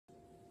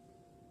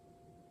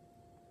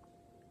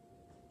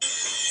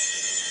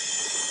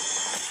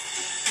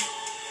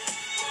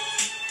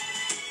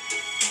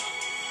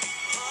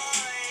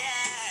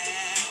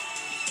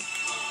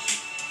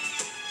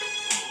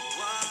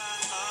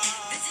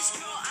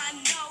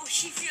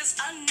She feels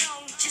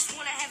unknown, just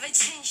wanna have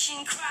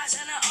attention, cries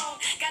on her own.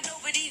 Got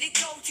nobody to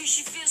go to,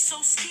 she feels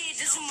so scared,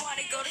 doesn't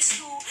wanna go to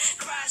school.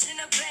 Cries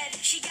in her bed,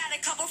 she got a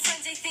couple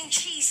friends, they think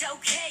she's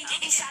okay.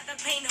 Inside the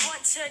pain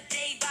haunts her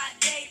day by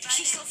day.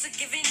 She's close to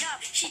giving up,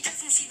 she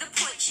doesn't see the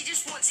point. She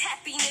just wants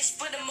happiness,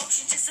 but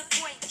emotions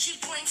disappoint. She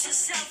blames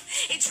herself,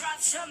 it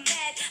drives her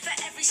mad for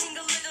every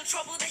single little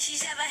trouble that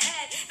she's ever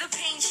had. The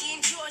pain she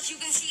endures, you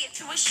can see it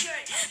through her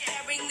shirt,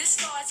 bearing the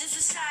scars of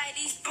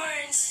society's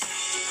burns.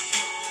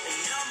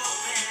 No more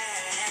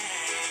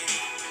pain,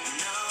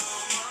 no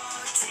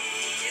more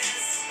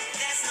tears.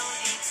 There's no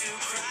need to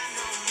cry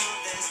no more,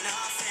 there's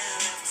nothing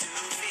left to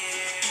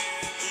fear.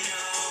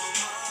 No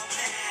more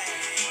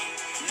pain,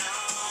 no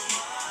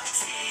more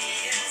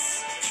tears.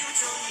 You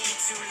don't need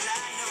to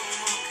lie no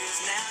more, cause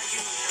now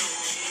you know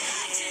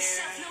Hide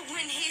yourself, no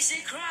one hears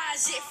her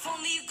cries. If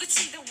only you could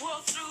see the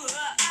world through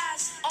her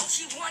eyes. All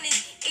she wanted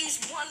is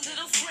one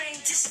little friend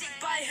to stick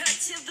by her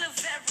till the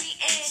very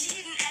end.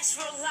 She didn't ask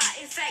for a lot,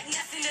 in fact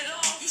nothing at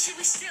all. Yeah, she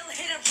was still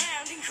hit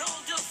around and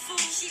called a fool.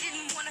 She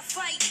didn't want to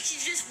fight, she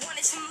just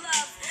wanted some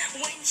love.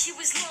 When she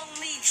was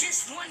lonely,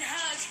 just one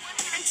hug.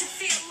 And to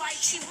feel like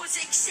she was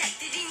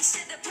accepted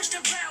instead of pushed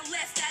around,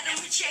 left out and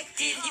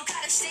rejected. You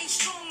gotta stay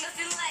strong,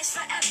 nothing lasts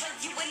forever.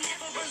 You are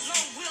never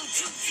alone, we'll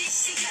do this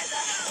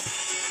together.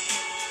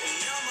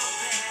 no more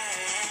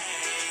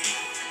pain,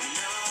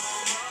 no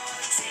more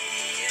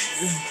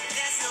tears.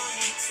 There's no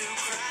need to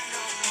cry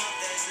no more,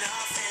 there's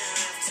nothing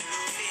left to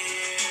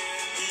fear.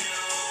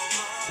 No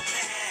more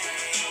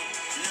pain,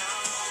 no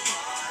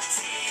more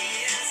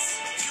tears.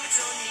 You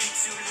don't need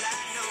to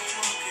lie no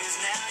more, cause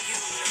now you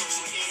know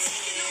it's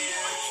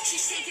here.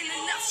 She's taken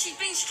enough, she's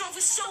been strong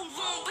for so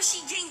long, but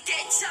she ain't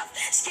that tough.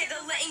 Scared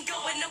of letting go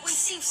and no one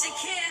seems to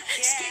care.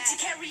 Scared to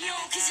carry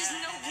on cause there's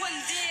no one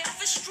there. A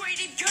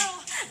frustrated girl,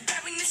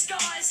 bearing the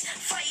scars,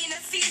 fighting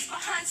her fears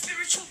behind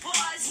spiritual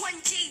bars. One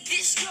day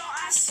this girl,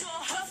 I saw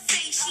her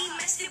face, she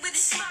messed it with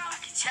a smile, I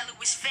could tell it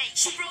was fake.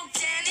 She broke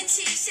down in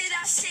tears, said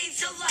I saved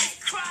her life.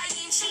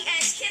 Crying, she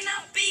asked, can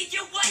I be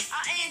your wife?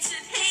 I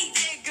answered, hey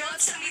there girl,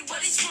 tell me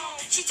what is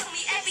wrong. She told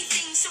me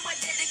everything, so I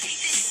dedicate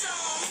this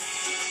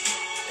song.